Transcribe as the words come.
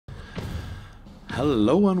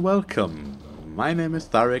Hello and welcome. My name is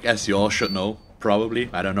Thalric, as you all should know, probably.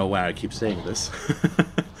 I don't know why I keep saying this.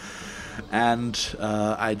 And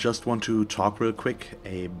I just want to talk real quick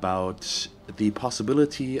about the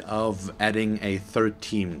possibility of adding a third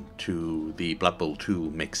team to the Blood Bowl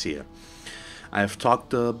 2 mix here. I've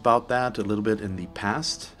talked about that a little bit in the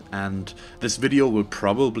past, and this video will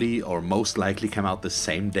probably or most likely come out the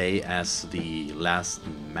same day as the last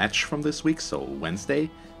match from this week, so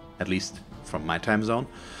Wednesday, at least from my time zone.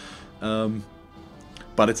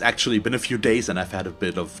 But it's actually been a few days and I've had a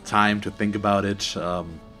bit of time to think about it.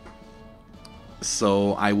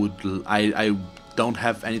 So I don't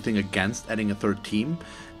have anything against adding a third team,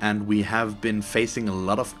 and we have been facing a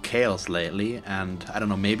lot of chaos lately, and I don't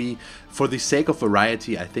know, maybe for the sake of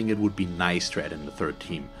variety I think it would be nice to add in the third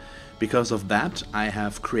team. Because of that, I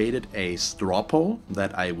have created a straw poll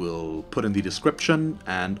that I will put in the description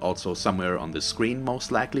and also somewhere on the screen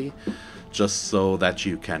most likely, just so that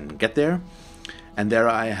you can get there. And there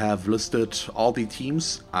I have listed all the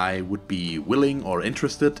teams I would be willing or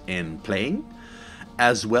interested in playing,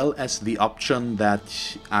 as well as the option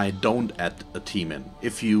that I don't add a team in.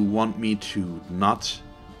 If you want me to not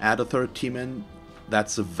add a third team in,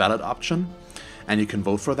 that's a valid option, and you can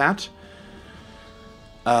vote for that.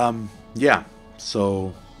 Yeah,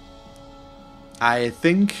 so I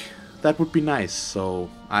think that would be nice. So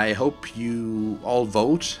I hope you all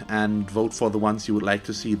vote and vote for the ones you would like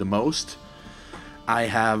to see the most. I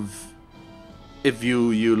have, if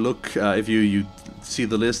you look, if you see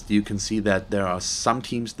the list, you can see that there are some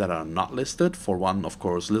teams that are not listed. For one, of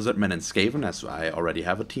course, Lizardmen and Skaven, as I already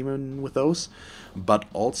have a team in with those, but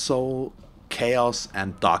also Chaos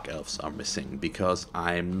and Dark Elves are missing because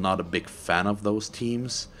I'm not a big fan of those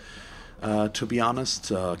teams. To be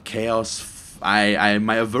honest, Chaos,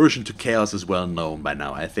 my aversion to Chaos is well known by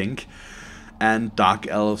now, I think. And Dark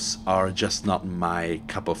Elves are just not my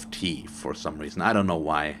cup of tea for some reason. I don't know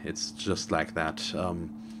why. It's just like that.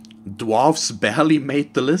 Dwarves barely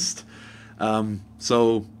made the list.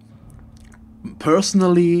 So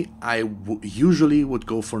personally, I usually would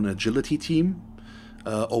go for an agility team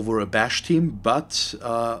over a bash team, but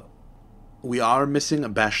we are missing a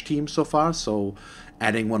bash team so far, so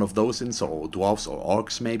adding one of those in, so dwarves or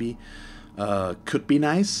orcs maybe, could be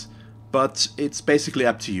nice. But it's basically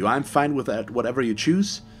up to you. I'm fine with that, whatever you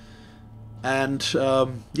choose. And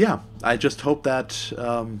yeah, I just hope that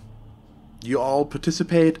you all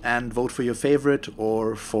participate and vote for your favorite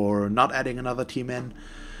or for not adding another team in.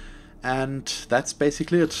 And that's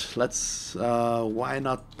basically it. Let's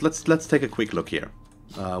let's take a quick look here.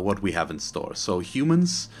 What we have in store. So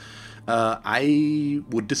humans, I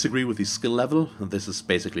would disagree with the skill level. This is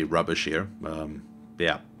basically rubbish here.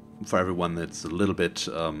 Yeah, for everyone that's a little bit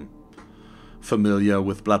familiar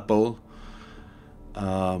with Blood Bowl.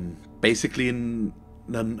 Basically in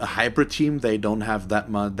a hybrid team, they don't have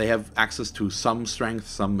that much. They have access to some strength,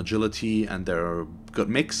 some agility, and they're a good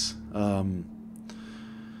mix. And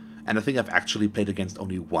I think I've actually played against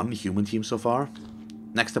only one human team so far.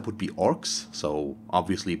 Next up would be orcs, so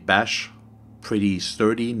obviously bash, pretty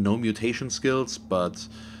sturdy, no mutation skills, but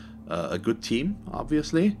a good team,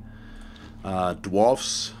 obviously.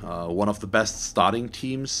 Dwarves, one of the best starting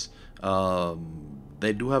teams.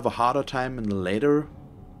 They do have a harder time in the later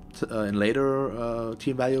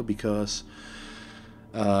team value because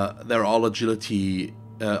they're all agility,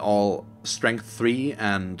 all strength 3,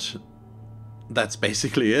 and that's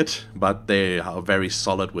basically it. But they are very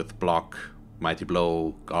solid with block, mighty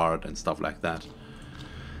blow, guard, and stuff like that.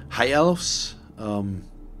 High elves,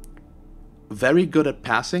 very good at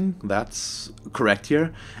passing. That's correct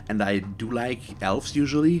here, and I do like elves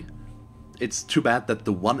usually. It's too bad that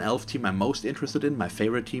the one elf team I'm most interested in, my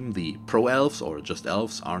favorite team, the pro elves or just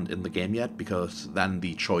elves, aren't in the game yet, because then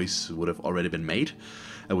the choice would have already been made.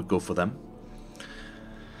 I would go for them.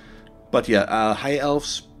 But yeah, high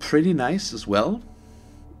elves, pretty nice as well.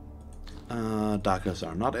 Dark elves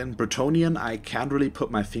are not in. Bretonnian, I can't really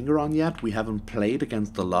put my finger on yet. We haven't played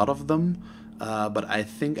against a lot of them. But I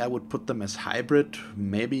think I would put them as hybrid,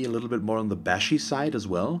 maybe a little bit more on the bashy side as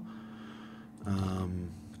well.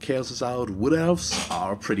 Chaos is out. Wood elves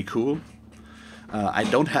are pretty cool. I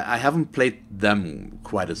haven't played them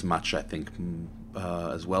quite as much, I think,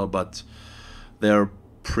 as well, but they're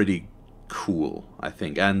pretty cool, I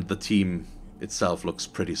think, and the team itself looks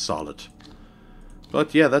pretty solid.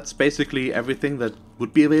 But yeah, that's basically everything that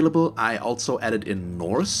would be available. I also added in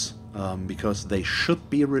Norse, because they should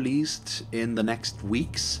be released in the next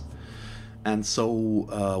weeks. And so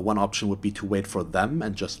one option would be to wait for them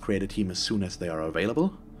and just create a team as soon as they are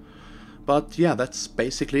available. But yeah, that's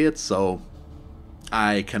basically it. So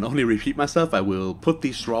I can only repeat myself. I will put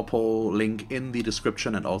the straw poll link in the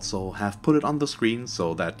description and also have put it on the screen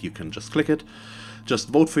so that you can just click it. Just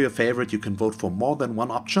vote for your favorite. You can vote for more than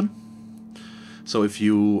one option. So if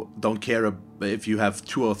you don't care if you have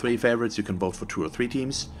 2 or 3 favorites, you can vote for 2 or 3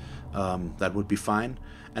 teams. That would be fine.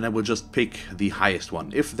 And I will just pick the highest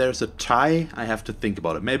one. If there's a tie, I have to think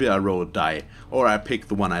about it. Maybe I roll a die, or I pick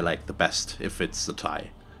the one I like the best if it's a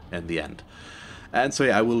tie in the end. And so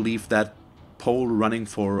yeah, I will leave that poll running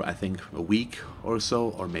for, I think, a week or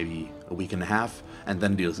so, or maybe a week and a half, and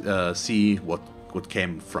then you'll see what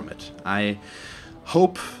came from it. I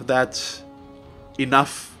hope that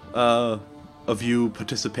enough of you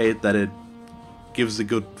participate that it gives a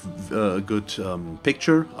good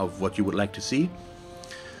picture of what you would like to see.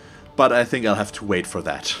 But I think I'll have to wait for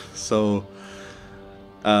that. So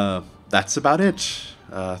that's about it.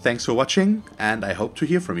 Thanks for watching, and I hope to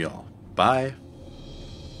hear from you all. Bye.